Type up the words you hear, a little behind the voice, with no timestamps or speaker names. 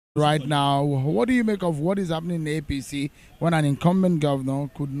right now. What do you make of what is happening in APC when an incumbent governor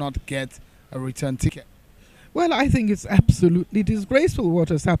could not get a return ticket? Well, I think it's absolutely disgraceful what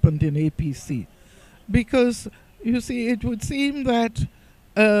has happened in APC because, you see, it would seem that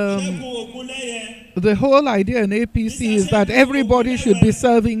the whole idea in APC is that everybody should be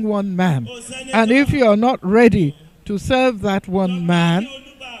serving one man. And if you are not ready to serve that one man,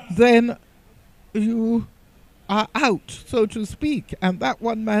 then you are out, so to speak. And that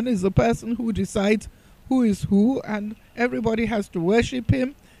one man is the person who decides who is who, and everybody has to worship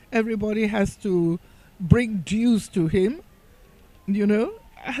him. Everybody has to bring dues to him,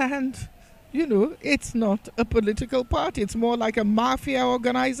 and, it's not a political party. It's more like a mafia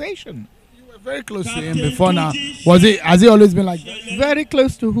organization. You were very close to him before now. Has he always been like that? Very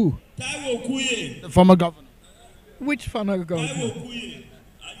close to who? The former governor. Which former governor?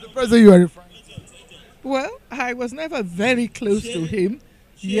 The president you are referring to. Well, I was never very close to him.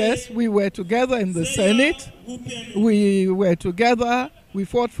 Yes, we were together in the Senate. We were together. We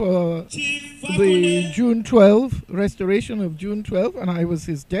fought for the June 12, restoration of June 12, and I was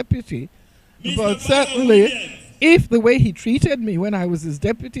his deputy. But certainly, if the way he treated me when I was his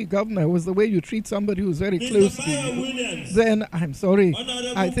deputy governor was the way you treat somebody who's very close to you, then I'm sorry.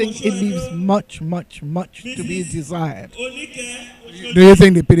 I think it leaves much, much, much to be desired. Do you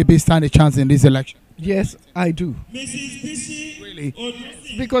think the PDP stand a chance in this election? Yes, I do. Really?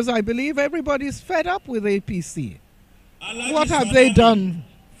 Because I believe everybody's fed up with APC. What have they done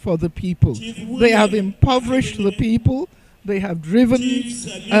for the people? They have impoverished the people. They have driven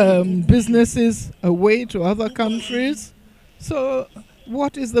businesses away to other countries. So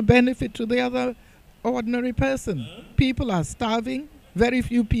what is the benefit to the other ordinary person? People are starving. Very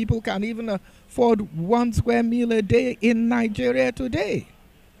few people can even afford 1 square meal a day in Nigeria today.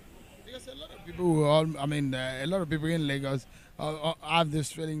 Because a lot of people, a lot of people in Lagos have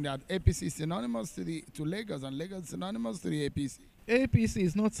this feeling that APC is synonymous to Lagos, and Lagos is synonymous to the APC. APC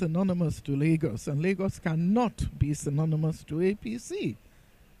is not synonymous to Lagos, and Lagos cannot be synonymous to APC.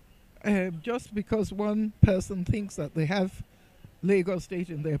 Just because one person thinks that they have Lagos State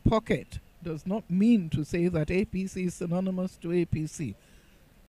in their pocket does not mean to say that APC is synonymous to APC.